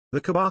The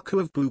Kabaka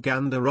of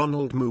Buganda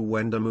Ronald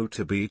Muwenda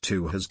Mutebi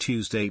too has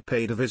Tuesday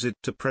paid a visit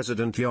to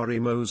President Yoweri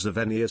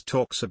Museveni as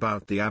talks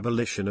about the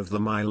abolition of the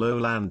Mailo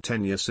Land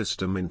tenure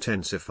system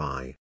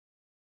intensify.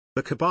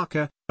 The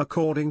Kabaka,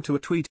 according to a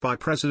tweet by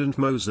President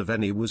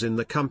Museveni, was in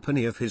the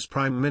company of his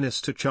Prime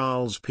Minister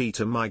Charles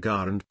Peter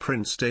Mayiga and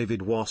Prince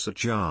David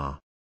Wasajja.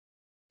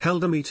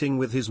 Held a meeting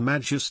with His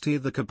Majesty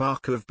the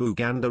Kabaka of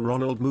Buganda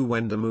Ronald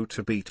Muwenda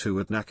Mutebi too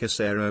at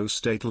Nakasero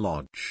State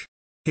Lodge.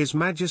 His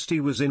Majesty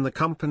was in the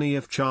company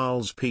of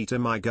Charles Peter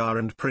Mayiga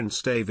and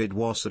Prince David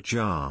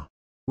Wasajja.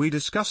 We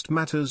discussed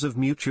matters of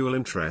mutual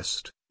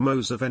interest,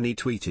 Museveni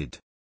tweeted.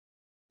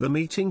 The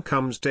meeting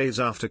comes days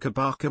after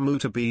Kabaka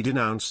Mutebi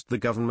denounced the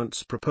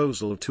government's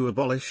proposal to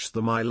abolish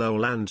the Mailo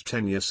Land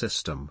tenure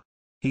system.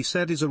 He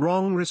said is a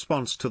wrong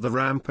response to the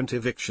rampant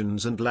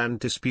evictions and land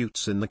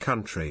disputes in the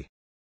country.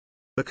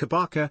 The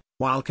Kabaka,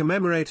 while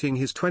commemorating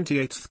his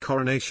 28th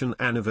coronation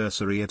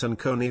anniversary at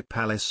Nkoni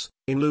Palace,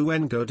 in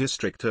Lwengo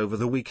district over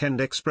the weekend,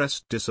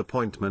 expressed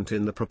disappointment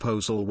in the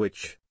proposal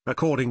which,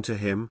 according to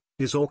him,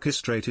 is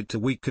orchestrated to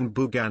weaken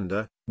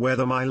Buganda, where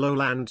the Mailo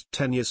Land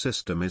tenure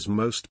system is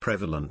most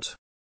prevalent.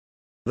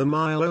 The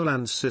Mailo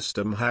Land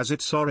system has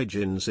its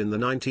origins in the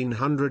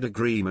 1900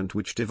 agreement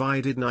which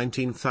divided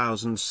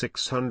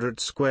 19,600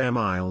 square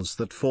miles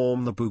that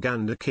form the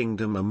Buganda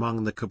Kingdom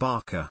among the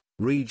Kabaka,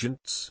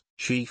 regents,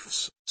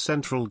 chiefs,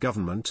 central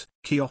government,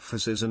 key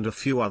officers and a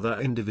few other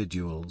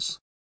individuals.